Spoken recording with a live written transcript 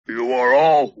You are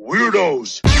all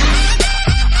weirdos.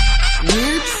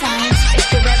 Weird science is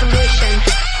the revolution.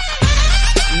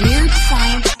 Weird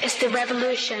science is the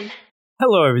revolution.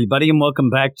 Hello, everybody, and welcome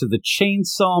back to the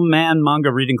Chainsaw Man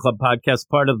Manga Reading Club podcast,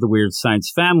 part of the Weird Science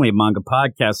family, a manga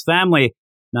podcast family,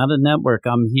 not a network.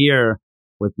 I'm here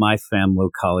with my fam,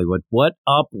 Luke Hollywood. What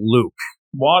up, Luke?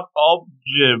 What up,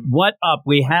 Jim? What up?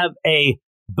 We have a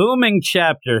booming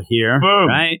chapter here, Boom.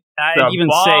 right? I'd even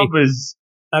say is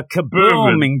a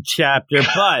kabooming chapter,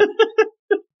 but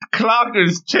clock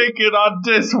is ticking on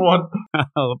this one.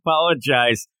 I'll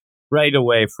apologize right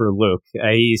away for Luke.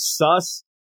 He's sus,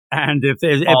 and if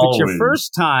it's your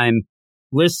first time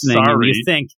listening and you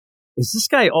think, is this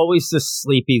guy always this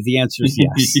sleepy? The answer is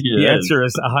yes. Yes. The answer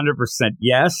is 100%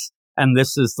 yes. And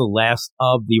this is the last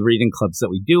of the reading clubs that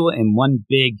we do in one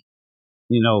big,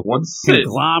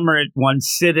 conglomerate, one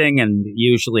sitting. And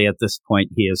usually at this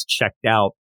point, he is checked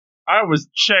out. I was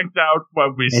checked out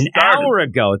when we started. An hour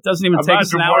ago. It doesn't even take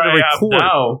us an hour to record.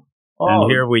 Now. And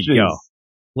here we go.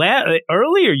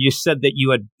 Earlier, you said that you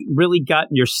had really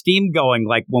gotten your steam going,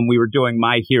 like when we were doing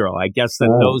My Hero. I guess that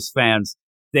those fans,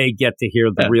 they get to hear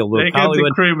the real Luke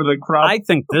Hollywood. The cream of the crop. I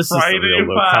think this is the real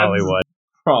Luke Hollywood.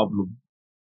 Problem.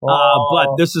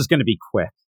 But this is going to be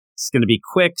quick. It's going to be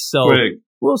quick, so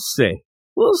we'll see.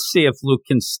 We'll see if Luke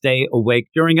can stay awake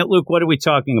during it. Luke, what are we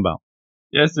talking about?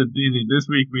 Yes, indeed. This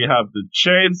week we have the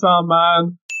Chainsaw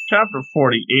Man, chapter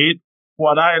 48.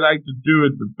 What I like to do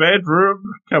in the bedroom.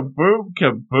 Kaboom,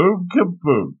 kaboom,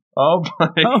 kaboom. Oh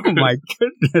my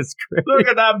goodness. Look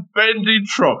at that bendy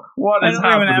truck. What is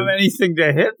happening? I don't even have anything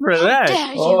to hit for that.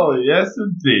 Oh, yes,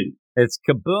 indeed. It's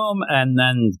kaboom, and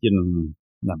then,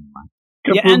 never mind.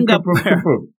 Kaboom, you end up kaboom, where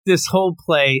kaboom. This whole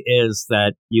play is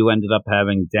that you ended up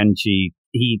having Denji.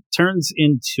 He turns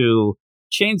into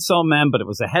Chainsaw Man, but it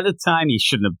was ahead of time. He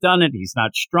shouldn't have done it. He's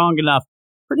not strong enough.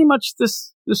 Pretty much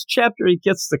this chapter, he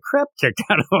gets the crap kicked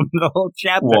out of him the whole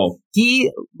chapter. Whoa. He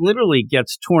literally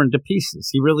gets torn to pieces.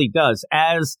 He really does.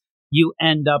 As you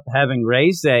end up having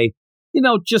Reize,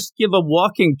 just give a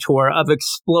walking tour of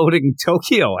exploding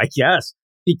Tokyo, I guess,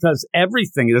 because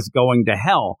everything is going to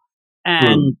hell.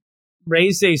 And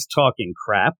Reize's talking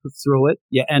crap through it.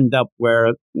 You end up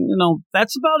where,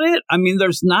 that's about it. I mean,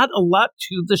 there's not a lot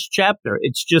to this chapter.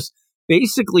 It's just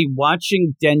basically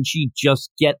watching Denji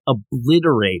just get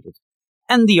obliterated.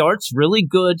 And the art's really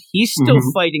good. He's still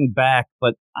fighting back,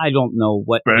 but I don't know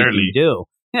what he can do.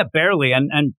 Yeah, barely.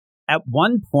 And at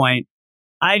one point,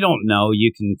 I don't know,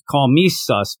 you can call me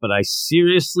sus, but I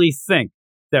seriously think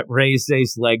that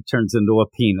Reize's leg turns into a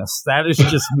penis. That is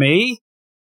just me.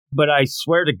 But I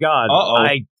swear to God,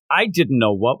 I didn't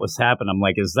know what was happening. I'm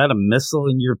like, is that a missile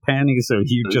in your panties, or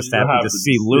you just happen to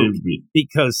see Luke?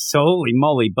 Because holy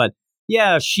moly. But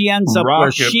yeah, she ends up where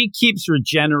she keeps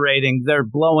regenerating. They're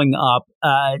blowing up.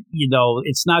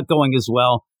 It's not going as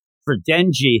well for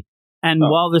Denji. And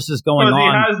while this is going on,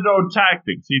 he has no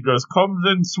tactics. He just comes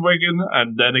in swinging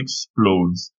and then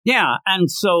explodes. Yeah,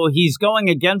 and so he's going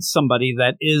against somebody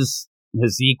that is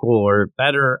his equal or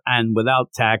better, and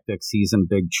without tactics, he's in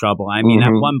big trouble. I mean,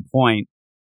 at one point,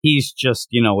 he's just,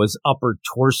 his upper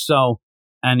torso,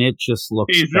 and it just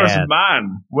looks He's bad. just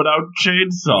man without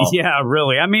chainsaw. Yeah,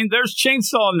 really. I mean, there's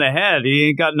chainsaw in the head. He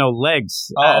ain't got no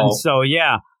legs. Uh-oh. And so,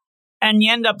 yeah. And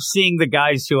you end up seeing the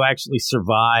guys who actually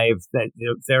survive, that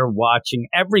they're watching.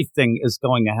 Everything is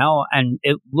going to hell, and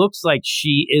it looks like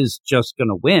she is just going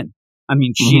to win. I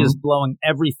mean, she is blowing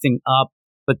everything up.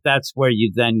 But that's where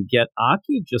you then get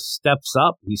Aki just steps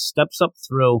up. He steps up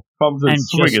through and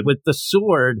just with the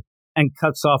sword and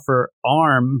cuts off her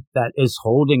arm that is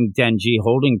holding Denji,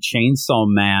 holding Chainsaw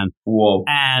Man. Whoa.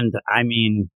 And I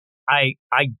mean, I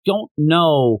don't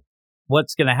know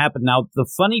what's going to happen. Now, the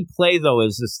funny play, though,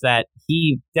 is that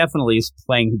he definitely is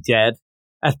playing dead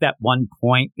at that one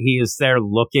point. He is there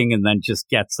looking and then just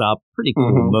gets up. Pretty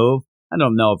cool move. I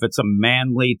don't know if it's a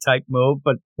manly type move,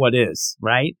 but what is,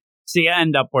 right? So you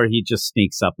end up where he just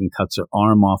sneaks up and cuts her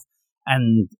arm off.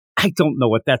 And I don't know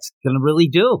what that's going to really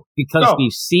do, because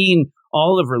we've seen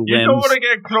all of her limbs. You don't want to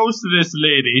get close to this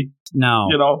lady. No.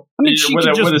 I mean, she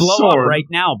could just blow up right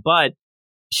now, but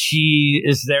she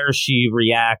is there. She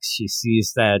reacts. She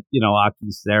sees that,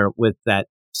 Aki's there with that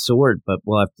sword, but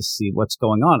we'll have to see what's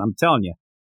going on. I'm telling you,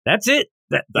 that's it.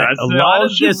 That's a lot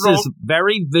of this is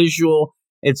very visual.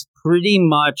 It's pretty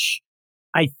much,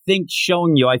 I think,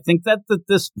 showing you. I think that at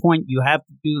this point you have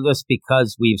to do this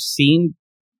because we've seen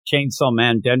Chainsaw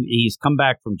Man. He's come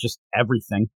back from just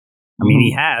everything. I mean,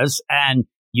 he has, and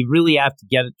you really have to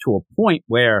get it to a point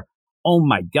where, oh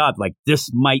my God, like this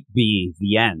might be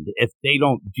the end. If they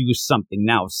don't do something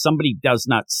now, if somebody does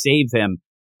not save him,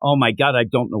 oh my God, I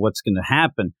don't know what's going to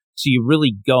happen. So you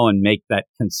really go and make that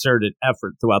concerted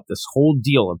effort throughout this whole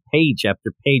deal of page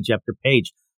after page after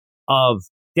page of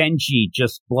Denji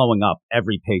just blowing up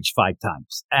every page 5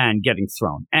 times and getting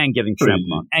thrown and getting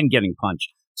trampled on and getting punched.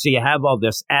 So you have all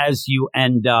this as you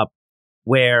end up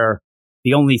where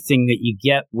the only thing that you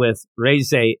get with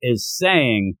Reze is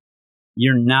saying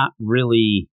you're not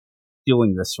really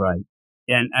doing this right.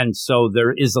 And so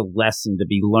there is a lesson to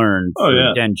be learned for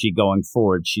Denji going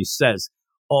forward. She says,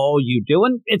 all you do,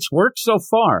 and it's worked so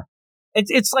far.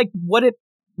 It's like what it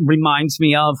reminds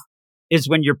me of is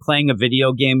when you're playing a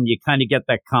video game, you kind of get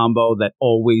that combo that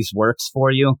always works for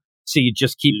you. So you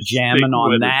just keep jamming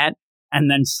on that.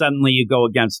 And then suddenly you go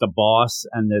against a boss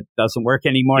and it doesn't work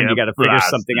anymore. And you got to figure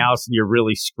something else and you're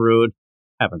really screwed.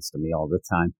 Happens to me all the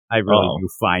time. I really do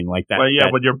find like that.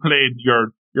 Well, when you're playing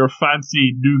your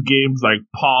fancy new games like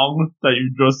Pong that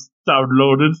you just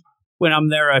downloaded. When I'm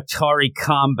there, Atari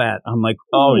Combat, I'm like,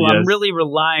 I'm really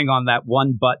relying on that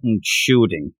one button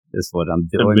shooting is what I'm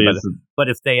doing. But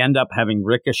if they end up having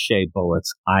ricochet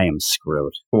bullets, I am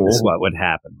screwed. This is what would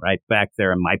happen right back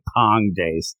there in my Pong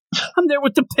days. I'm there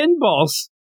with the pinballs.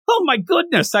 Oh, my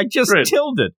goodness. I just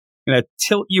tilted. I'm going to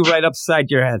tilt you right upside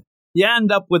your head. You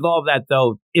end up with all that,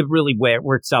 though. It really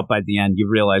works out by the end. You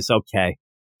realize, okay,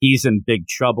 he's in big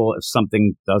trouble. If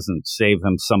something doesn't save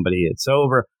him, it's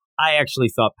over. I actually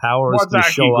thought Power was going to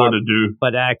show up,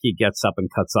 but Aki gets up and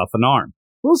cuts off an arm.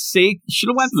 We'll see. Should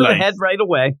have went for the head right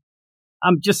away.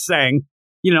 I'm just saying,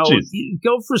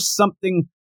 go for something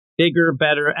bigger,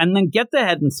 better, and then get the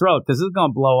head and throat because it's going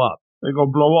to blow up. They're going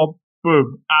to blow up.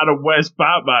 Boom! Adam West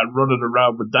Batman running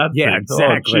around with that. Yeah,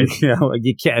 thing. Exactly.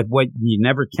 You can't. You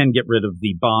never can get rid of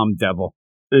the bomb devil.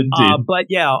 Indeed. But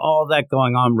yeah, all that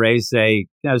going on, Reze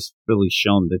has really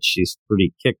shown that she's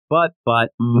pretty kick butt, but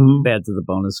bad to the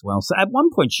bone as well. So at one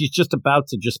point, she's just about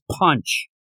to just punch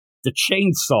the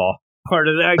chainsaw part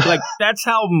of that. Like that's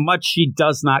how much she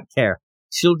does not care.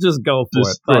 She'll just go for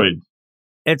it. But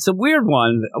it's a weird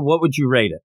one. What would you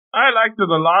rate it? I liked it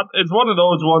a lot. It's one of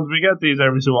those ones we get these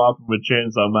every so often with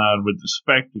Chainsaw Man with the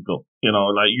spectacle.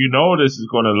 This is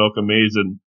going to look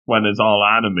amazing when it's all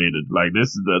animated. Like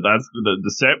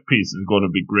the set piece is going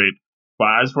to be great.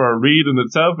 But as for a read in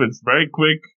itself, it's very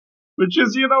quick, which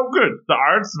is good. The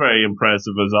art's very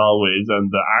impressive as always, and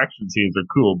the action scenes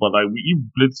are cool. But you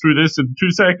blitz through this in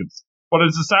 2 seconds. But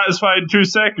it's a satisfying 2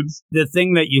 seconds. The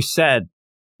thing that you said.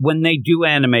 When they do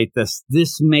animate this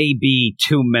may be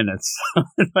 2 minutes.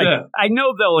 I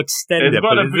know they'll extend it. It's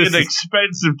going to be an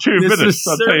expensive 2 minutes. This is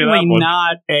certainly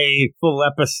not a full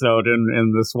episode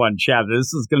in this one chapter.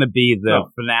 This is going to be the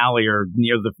finale or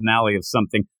near the finale of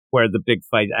something where the big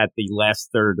fight at the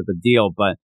last third of the deal.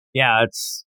 But yeah,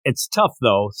 it's tough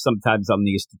though sometimes on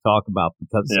these to talk about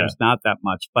because there's not that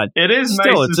much. But it is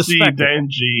still, nice to see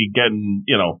Denji getting,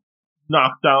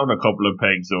 knocked down a couple of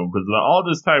pegs though, because all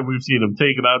this time we've seen him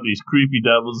taking out these creepy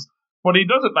devils, but he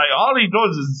doesn't. All he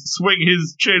does is swing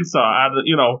his chainsaw,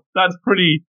 and that's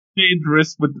pretty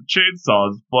dangerous with the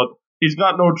chainsaws. But he's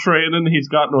got no training, he's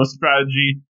got no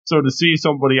strategy. So to see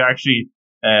somebody actually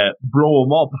blow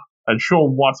him up and show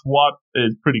him what's what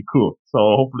is pretty cool. So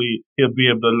hopefully he'll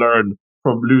be able to learn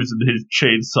from losing his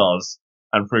chainsaws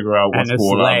and figure out what's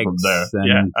going on from there.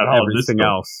 And everything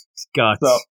else. It's guts.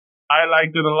 So, I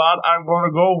liked it a lot. I'm going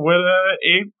to go with a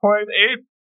 8.8.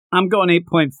 I'm going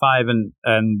 8.5,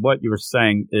 and what you were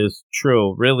saying is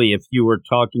true. Really, if you were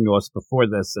talking to us before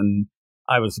this and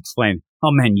I was explaining,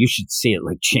 oh man, you should see it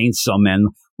like Chainsaw Man.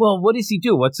 Well, what does he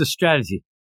do? What's his strategy?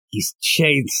 He's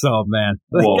Chainsaw Man.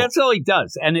 That's all he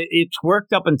does. And it's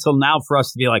worked up until now for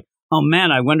us to be like, oh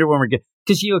man, I wonder when we're getting...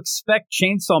 Because you expect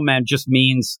Chainsaw Man just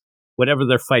means whatever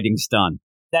they're fighting's done.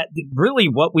 That really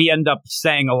what we end up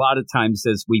saying a lot of times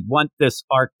is we want this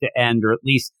arc to end, or at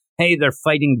least, hey, they're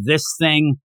fighting this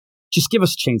thing. Just give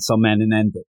us Chainsaw Man and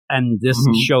end it. And this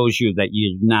shows you that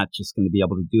you're not just going to be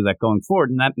able to do that going forward.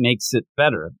 And that makes it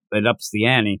better. It ups the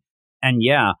ante. And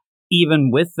yeah,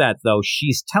 even with that, though,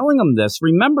 she's telling him this.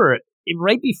 Remember,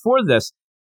 right before this,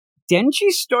 Denji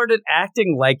started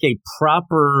acting like a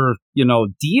proper,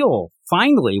 deal.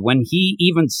 Finally, when he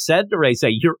even said to Reze,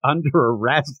 you're under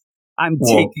arrest. I'm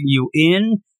taking you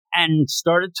in, and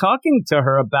started talking to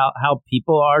her about how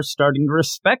people are starting to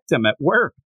respect him at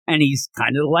work. And he's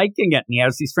kind of liking it, and he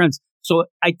has these friends. So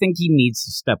I think he needs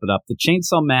to step it up. The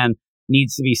Chainsaw Man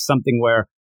needs to be something where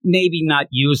maybe not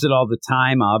use it all the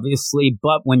time, obviously,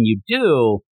 but when you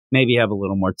do, maybe have a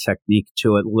little more technique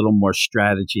to it, a little more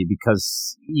strategy,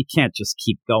 because you can't just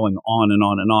keep going on and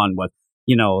on and on with,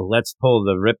 let's pull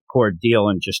the ripcord deal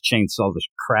and just chainsaw the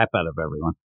crap out of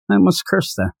everyone. I almost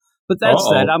cursed that. But that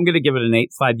said, I'm going to give it an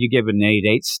 8.5. You give it an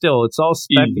 8.8. Still, it's all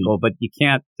spectacle, but you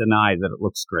can't deny that it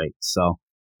looks great. So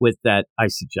with that, I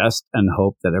suggest and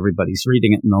hope that everybody's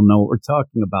reading it and they'll know what we're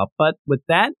talking about. But with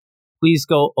that, please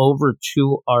go over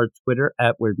to our Twitter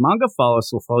at Weird Manga. Follow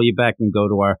us. We'll follow you back and go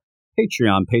to our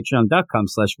Patreon,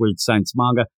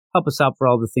 patreon.com/WeirdScienceManga. Help us out for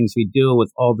all the things we do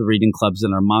with all the reading clubs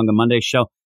in our Manga Monday show.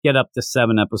 Get up to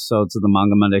 7 episodes of the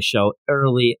Manga Monday show,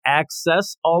 early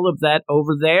access, all of that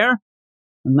over there.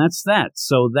 And that's that.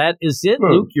 So that is it,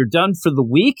 Luke. You're done for the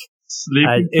week.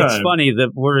 It's funny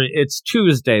that it's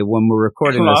Tuesday when we're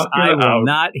recording this. I will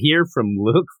not hear from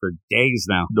Luke for days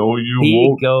now. No, you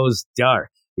won't. He goes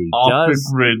dark. He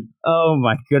does. Oh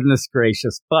my goodness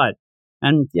gracious!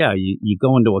 And you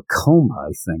go into a coma,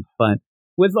 I think. But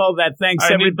with all that, thanks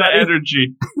everybody. I need the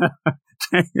energy.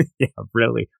 Yeah,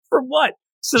 really. For what?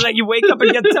 So that you wake up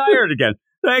and get tired again.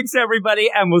 Thanks everybody,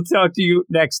 and we'll talk to you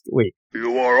next week.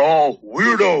 You are all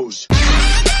weirdos.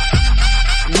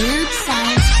 Weird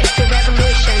science is the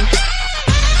revolution.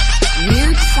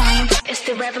 Weird science is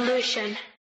the revolution.